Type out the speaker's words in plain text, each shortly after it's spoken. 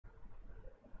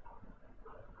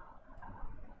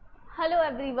Hello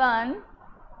everyone.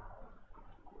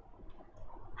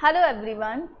 Hello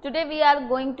everyone. Today we are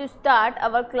going to start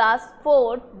our class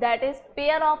 4, that is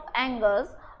pair of angles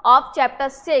of chapter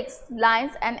 6,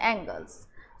 lines and angles.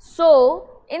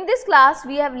 So in this class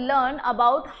we have learned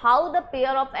about how the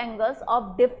pair of angles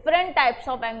of different types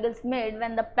of angles made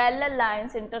when the parallel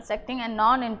lines intersecting and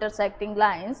non-intersecting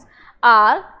lines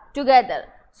are together.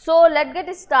 So let's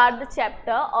get start the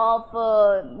chapter of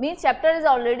chapter is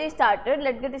already started.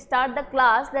 Let's get start the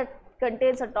class that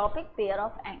contains a topic pair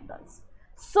of angles.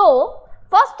 So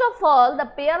first of all, the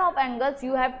pair of angles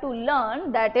you have to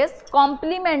learn, that is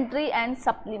complementary and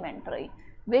supplementary.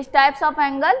 Which types of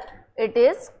angle? It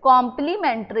is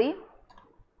complementary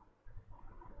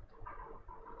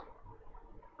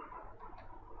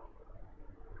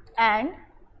and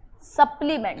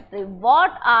supplementary.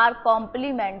 What are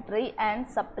complementary and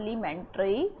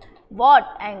supplementary? What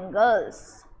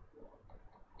angles?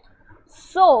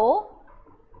 So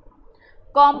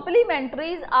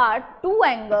complementaries are two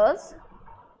angles.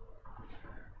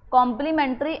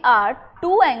 Complementary are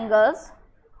two angles.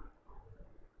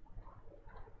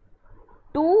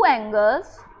 Two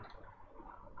angles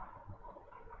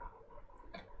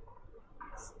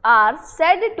are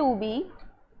said to be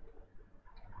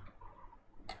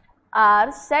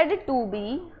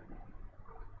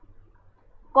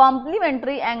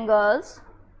complementary angles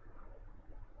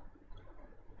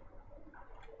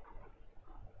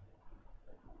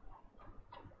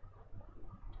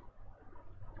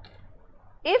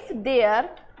if their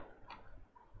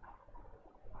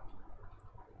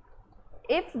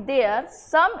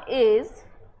sum is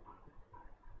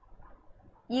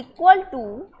equal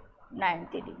to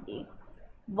 90 degree.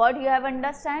 What you have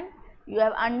understand? You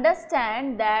have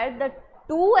understand that the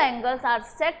two angles are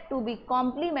said to be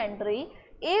complementary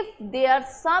if their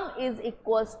sum is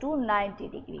equals to 90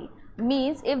 degree.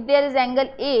 Means if there is angle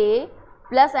A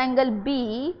plus angle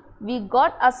B, we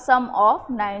got a sum of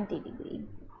 90 degree.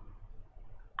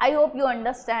 I hope you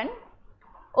understand.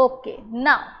 Okay,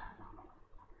 now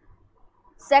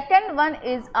second one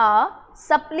is a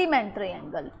supplementary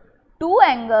angle. Two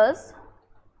angles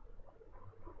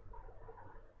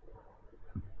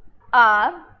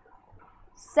are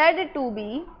said to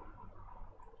be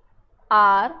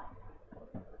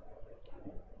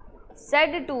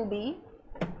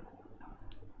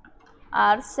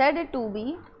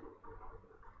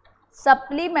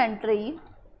supplementary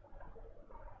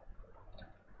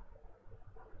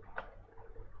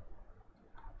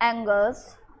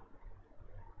angles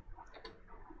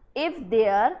if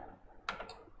their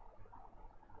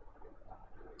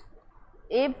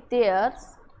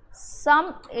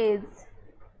sum is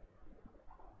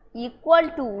equal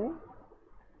to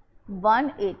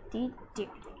 180 degree.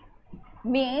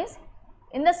 Means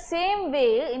in the same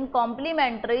way, in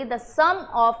complementary the sum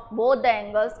of both the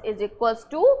angles is equals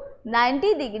to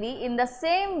 90 degree. In the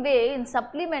same way, in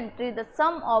supplementary the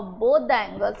sum of both the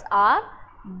angles are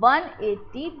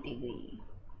 180 degree.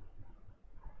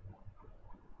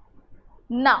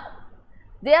 Now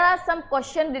there are some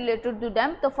questions related to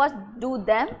them, so first do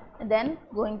them and then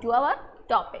going to our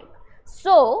topic.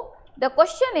 So the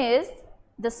question is,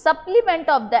 the supplement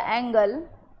of the angle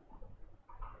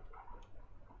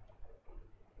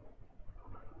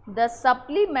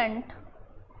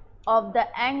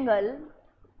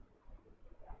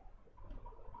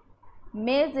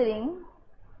measuring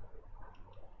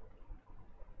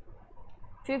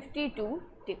 52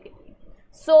 degree.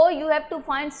 So you have to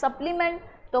find supplement.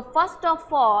 So first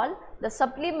of all, the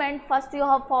supplement, you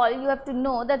have to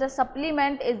know that the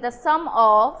supplement is the sum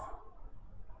of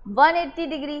 180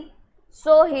 degree.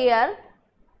 So here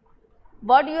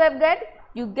what you have get?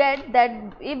 You get that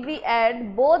if we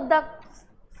add both the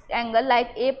angle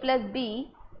like A plus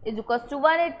B is equals to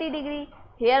 180 degree.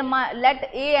 Here let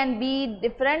A and B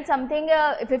different something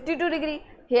 52 degree.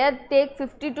 Here take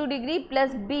 52 degree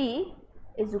plus B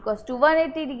is equals to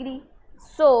 180 degree.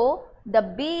 So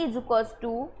the B is equals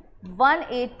to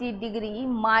 180 degree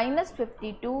minus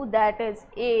 52, that is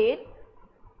 8,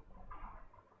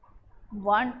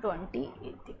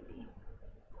 128 degree.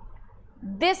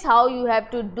 This how you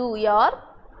have to do your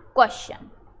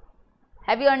question.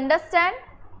 Have you understand?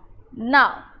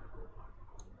 Now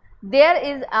there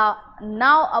is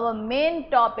now our main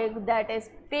topic, that is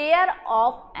pair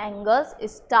of angles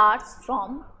starts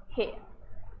from here.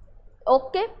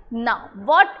 Okay, now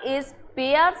what is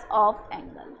pairs of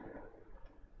angle?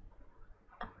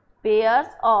 Pairs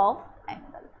of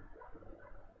angle.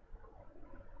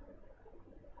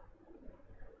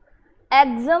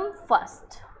 Axiom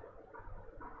first.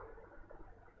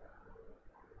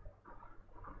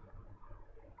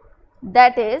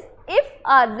 That is, if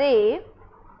a ray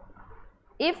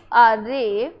if a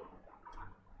ray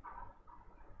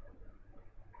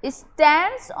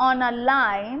stands on a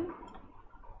line,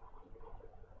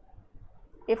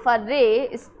 if a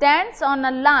ray stands on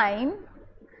a line,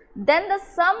 then the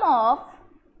sum of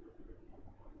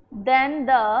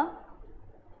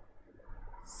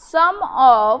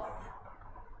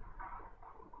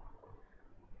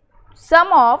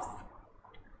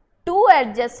two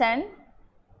adjacent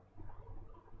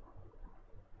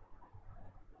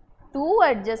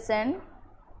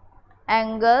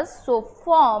angles so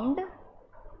formed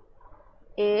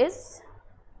is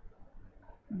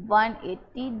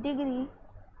 180 degree.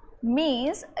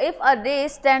 Means if a ray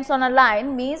stands on a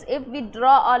line, means if we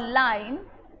draw a line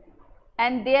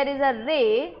and there is a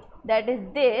ray, that is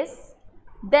this,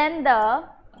 then the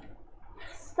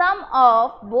sum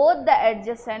of both the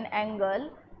adjacent angle,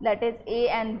 that is A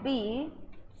and B,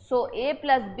 so A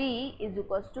plus B is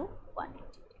equals to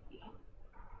 180 degree.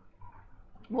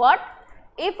 What?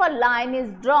 If a line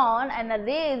is drawn and a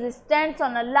ray stands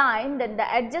on a line, then the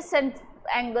adjacent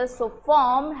angles so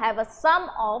formed have a sum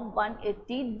of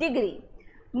 180 degree.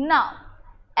 Now,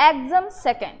 axiom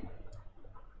second.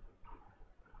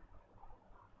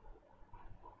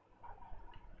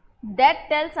 That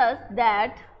tells us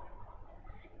that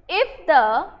if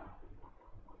the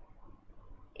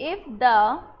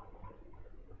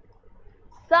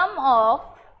sum of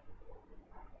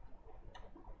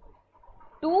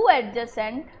two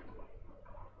adjacent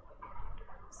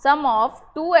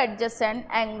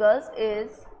angles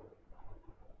is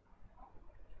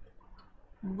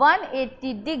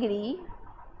 180 degree,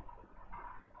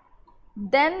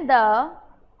 then the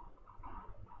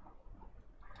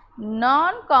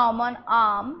non-common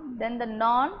arm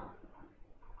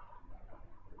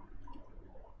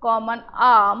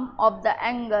of the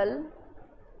angle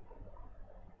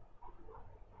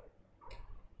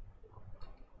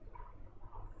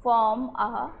form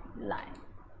a line.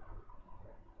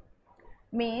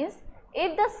 Means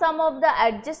if the sum of the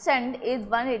adjacent is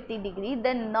 180 degree,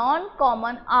 then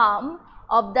non-common arm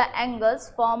of the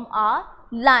angles form a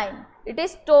line. It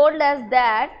is told us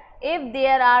that if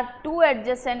there are two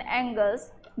adjacent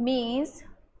angles, means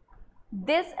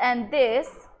this and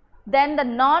this, then the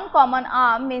non-common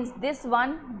arm means this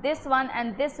one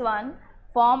and this one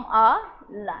form a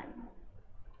line.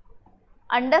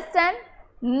 Understand?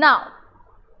 Now,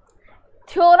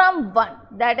 theorem 1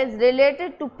 that is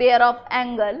related to pair of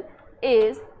angle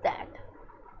is that.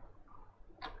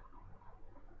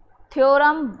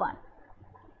 Theorem 1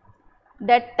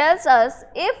 that tells us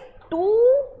if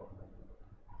two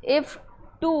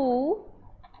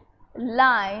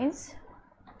lines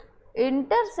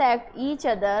intersect each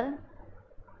other,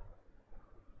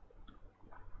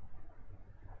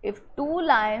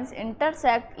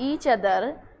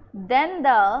 then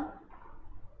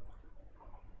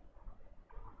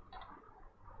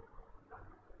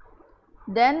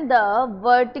the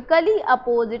vertically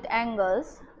opposite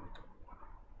angles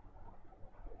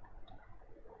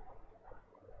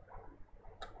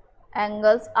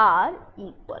are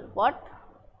equal. What?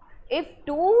 If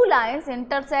two lines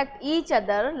intersect each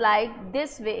other like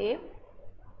this way,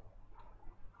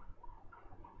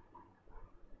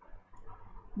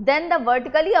 then the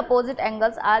vertically opposite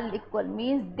angles are equal.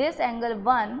 Means this angle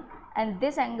 1 and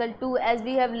this angle 2, as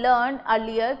we have learned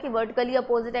earlier कि vertically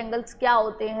opposite angles क्या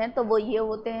होते हैं, तो वो ये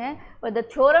होते हैं. But the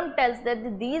theorem tells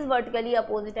that these vertically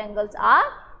opposite angles are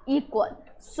equal.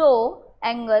 So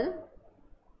angle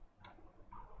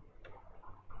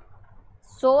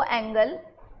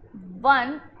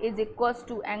 1 is equals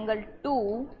to angle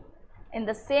 2. In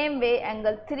the same way,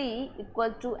 angle 3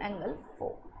 equal to angle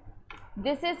 4.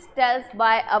 This is tells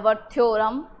by our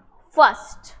theorem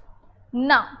first.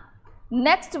 Now,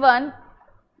 next one.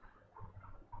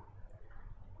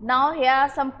 Now, here are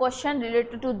some questions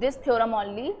related to this theorem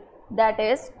only. That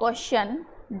is question.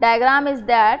 Diagram is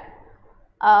that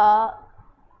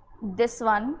this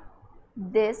one,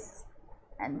 this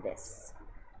and this.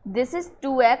 This is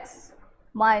 2x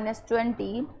minus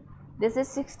 20. This is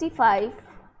 65.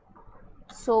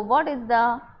 So, what is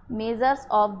the measures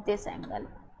of this angle?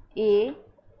 A,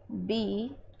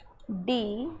 B,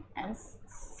 D and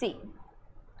C.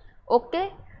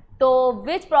 Okay. So,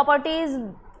 which property is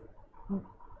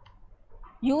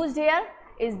used here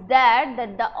is that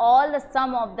all the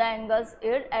sum of the angles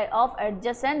of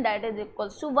adjacent, that is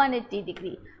equals to 180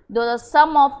 degree. Though the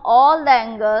sum of all the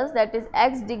angles, that is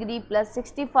x degree plus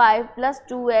 65 plus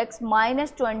 2x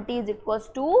minus 20 is equals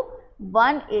to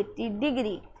 180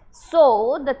 degree.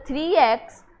 So, the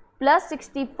 3x plus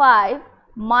 65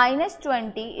 minus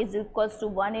 20 is equals to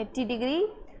 180 degree.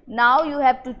 Now, you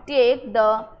have to take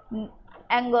the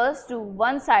angles to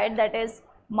one side, that is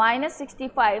minus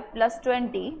 65 plus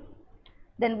 20,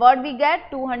 then what we get?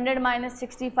 200 minus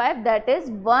 65, that is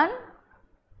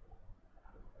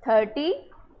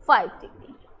 135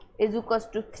 degree is equals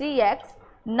to 3x.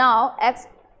 Now x,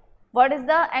 what is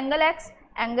the angle x?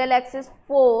 Angle x is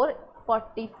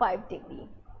 445 degree.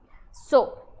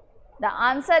 So the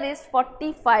answer is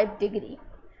 45 degree.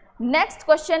 Next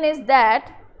question is that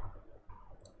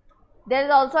there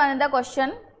is also another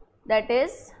question, that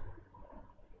is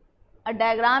a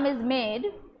diagram is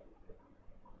made.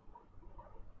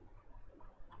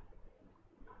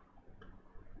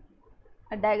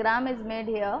 A diagram is made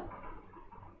here.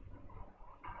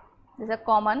 This is a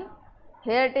common.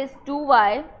 Here it is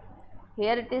 2y,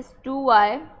 here it is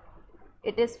 2y,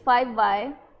 it is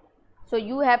 5y. So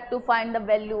you have to find the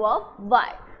value of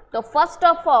y. So first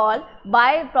of all,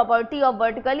 by property of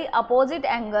vertically opposite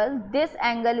angle, this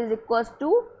angle is equals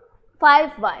to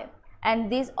 5y, and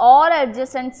this all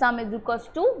adjacent sum is equals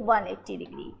to 180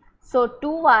 degree. So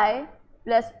 2y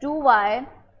plus 2y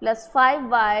plus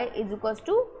 5y is equals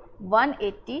to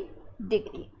 180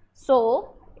 degree.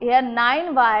 So here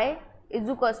 9y is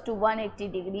equals to 180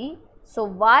 degree. So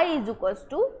y is equals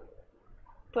to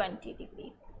 20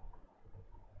 degree.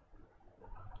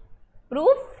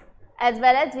 Proof, as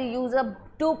well as we use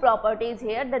two properties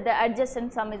here, that the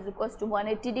adjacent sum is equals to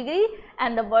 180 degree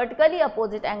and the vertically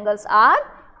opposite angles are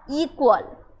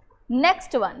equal.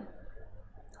 Next one.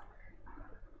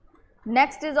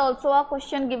 Next is also a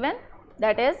question given,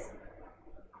 that is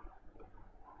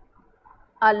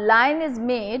a line is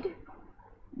made,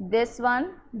 this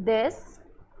one, this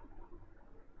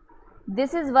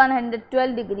is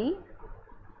 112 degree,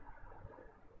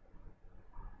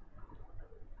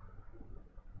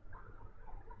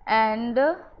 and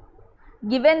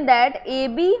given that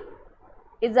AB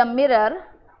is a mirror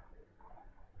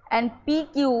and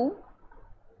PQ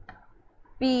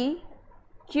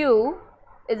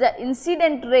is an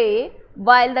incident ray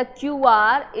while the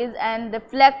QR is an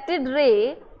reflected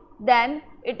ray, then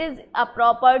it is a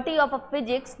property of a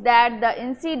physics that the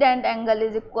incident angle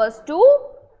is equals to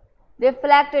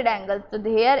reflected angle. So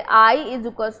here I is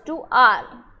equals to R.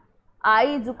 I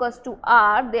is equals to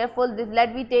R, therefore this,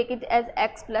 let me take it as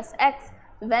x plus x.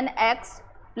 When x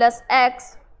plus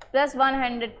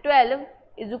 112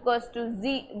 is equals to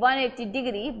 180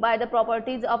 degree by the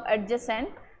properties of adjacent,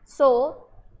 so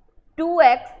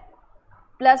 2x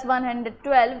plus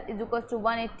 112 is equals to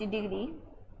 180 degree.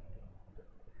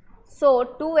 So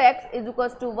 2x is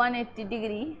equals to 180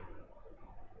 degree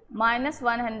minus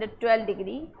 112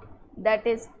 degree, that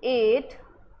is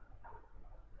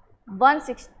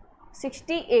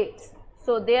 168.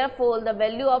 So therefore the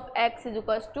value of x is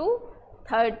equals to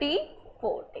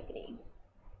 34 degree.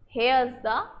 Here's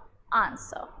the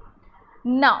answer.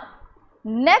 Now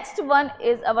next one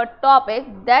is our topic,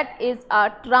 that is a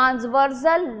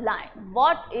transversal line.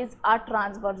 What is a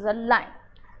transversal line?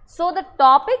 So the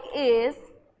topic is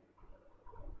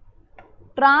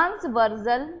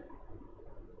transversal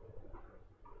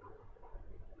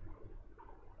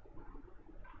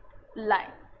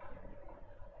line.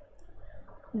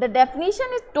 The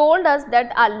definition is told us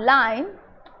that a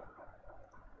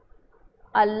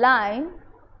line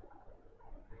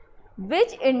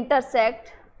which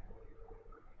intersect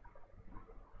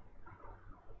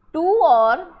two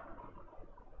or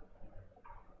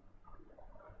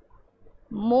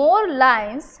more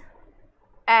lines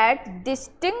at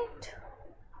distinct,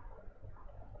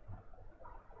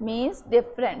 means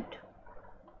different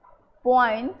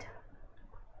point,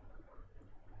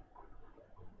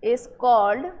 is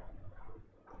called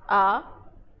a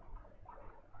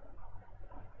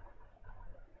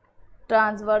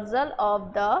transversal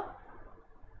of the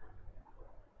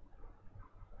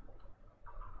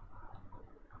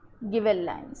given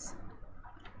lines.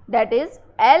 That is,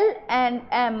 L and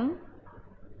M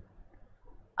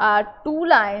are two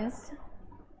lines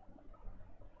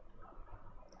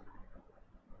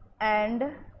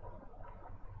and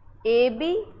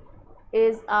AB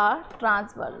is a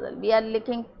transversal. We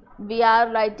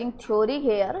are writing theory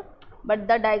here, but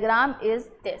the diagram is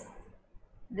this.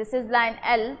 This is line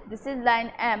L, this is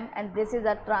line M, and this is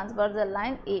a transversal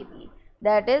line AB.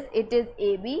 That is, it is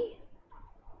AB,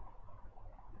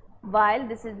 while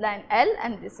this is line L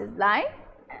and this is line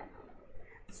M.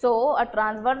 So a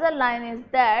transversal line is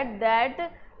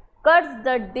that cuts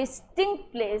the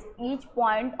distinct place, each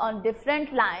point on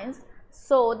different lines.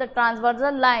 So the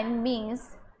transversal line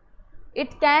means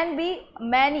it can be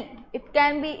many, it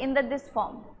can be in this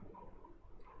form.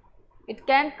 It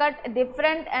can cut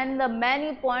different and the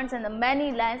many points and the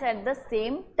many lines at the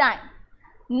same time.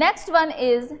 Next one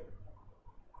is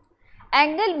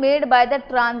angle made by the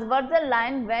transversal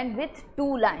line when with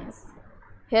two lines.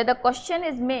 Here the question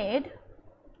is made,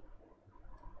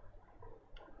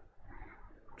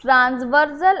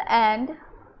 transversal and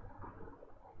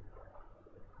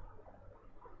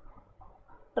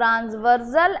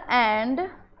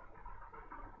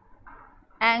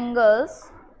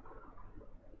angles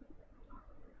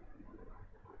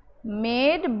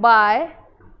made by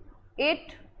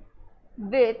it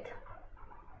with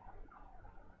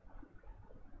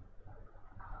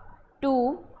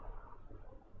two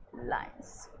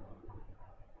lines.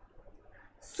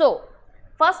 So,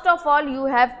 first of all you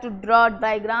have to draw a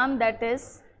diagram, that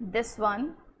is this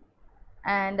one,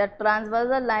 and a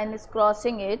transversal line is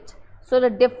crossing it. So, the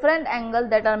different angles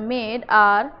that are made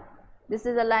are, this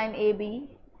is a line AB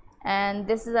and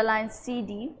this is a line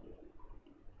CD,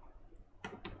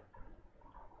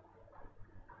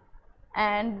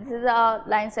 and this is a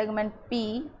line segment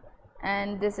P,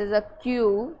 and this is a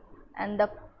Q, and the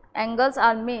angles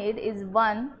are made is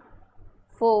 1,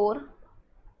 4,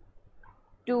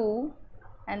 2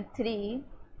 and 3,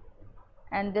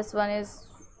 and this one is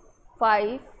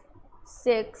 5,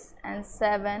 6 and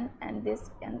 7, and this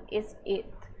one is 8.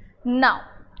 Now,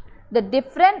 the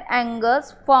different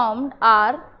angles formed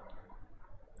are,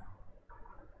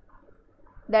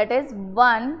 that is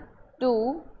 1,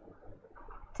 2,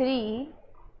 3,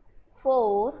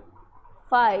 4,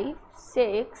 5,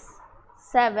 6,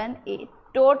 7, 8.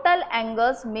 Total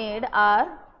angles made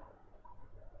are,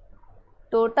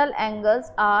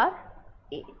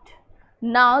 8.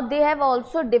 Now they have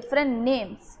also different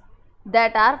names,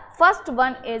 that are, first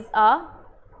one is a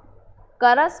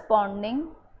corresponding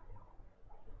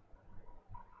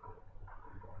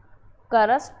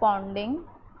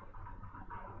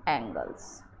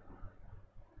angles.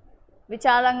 Which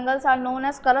are angles are known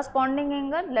as corresponding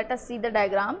angle? Let us see the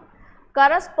diagram.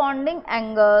 Corresponding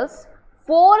angles,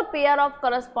 4 pair of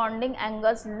corresponding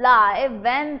angles lie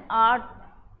when our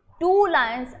two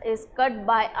lines is cut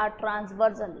by a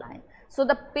transversal line. So,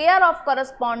 the pair of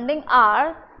corresponding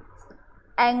are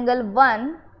angle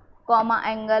 1,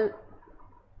 angle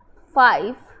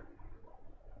 5.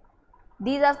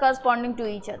 These are corresponding to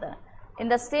each other. In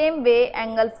the same way,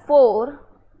 angle 4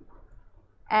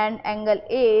 and angle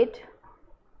 8,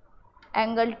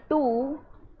 angle 2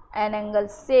 and angle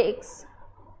 6,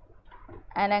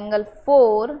 and angle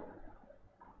 4,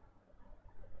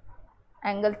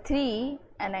 angle 3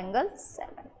 and angle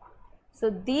 7. So,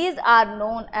 these are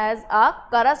known as a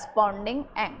corresponding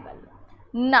angle.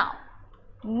 Now,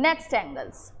 next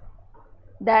angles,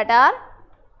 that are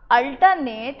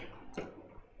alternate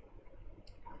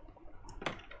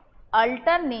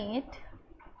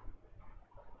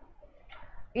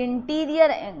interior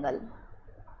angle.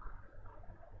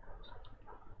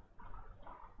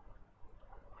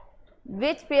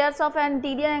 Which pairs of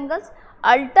interior angles?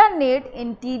 Alternate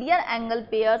interior angle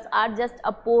pairs are just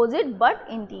opposite but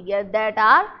interior, that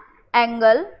are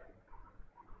angle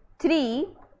 3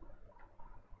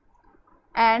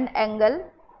 and angle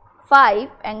 5,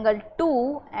 angle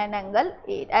 2 and angle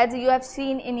 8. As you have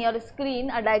seen in your screen,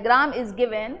 a diagram is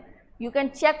given, you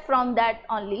can check from that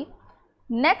only.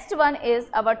 Next one is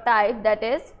our type, that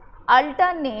is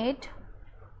alternate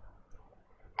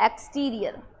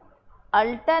exterior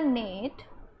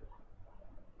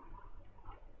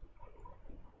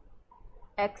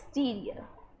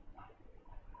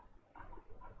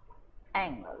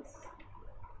angles.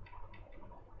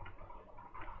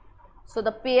 So,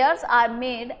 the pairs are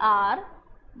made are,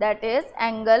 that is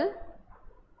angle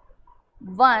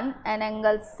 1 and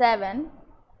angle 7,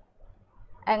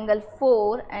 angle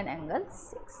 4 and angle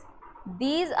 6.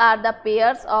 These are the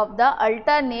pairs of the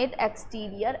alternate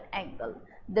exterior angle.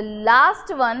 The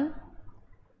last one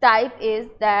type is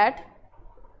that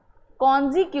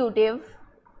consecutive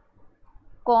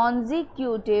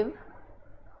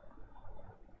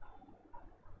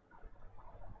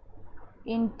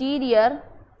interior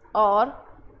or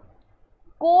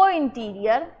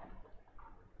co-interior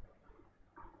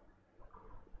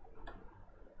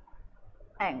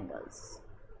angles.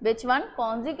 Which one?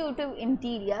 Consecutive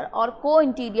interior or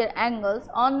co-interior angles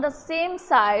on the same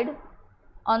side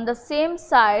of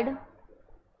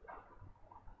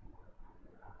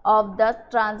the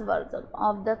transversal,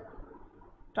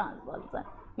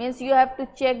 means you have to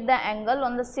check the angle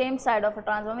on the same side of a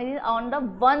transversal, means on the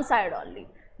one side only,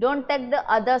 don't take the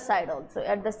other side also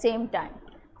at the same time.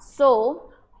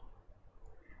 So,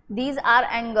 these are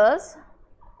angles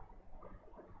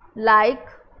like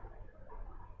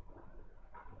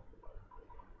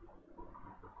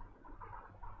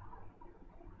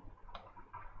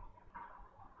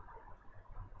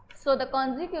So the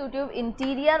consecutive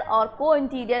interior or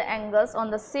co-interior angles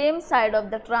on the same side of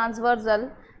the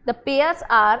transversal, the pairs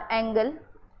are angle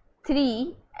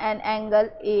 3 and angle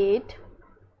 8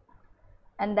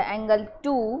 and the angle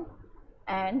 2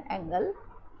 and angle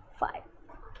 5.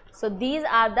 So these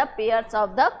are the pairs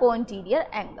of the co-interior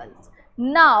angles.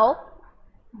 Now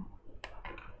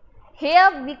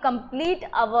here we complete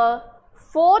our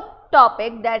fourth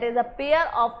topic, that is a pair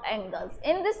of angles.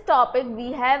 In this topic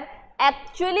we have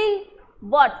actually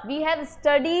we have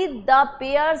studied the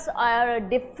pairs or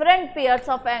different pairs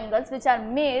of angles which are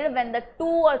made when the 2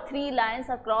 or 3 lines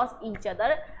are cross each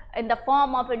other in the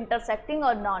form of intersecting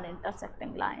or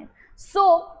non-intersecting line.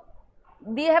 So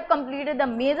we have completed the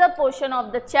major portion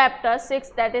of the chapter 6,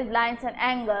 that is lines and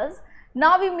angles.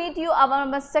 Now we meet you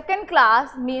our second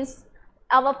class, means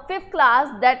our fifth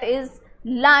class, that is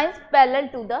lines parallel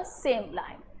to the same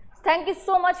line. Thank you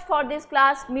so much for this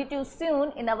class. Meet you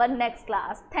soon in our next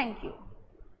class. Thank you.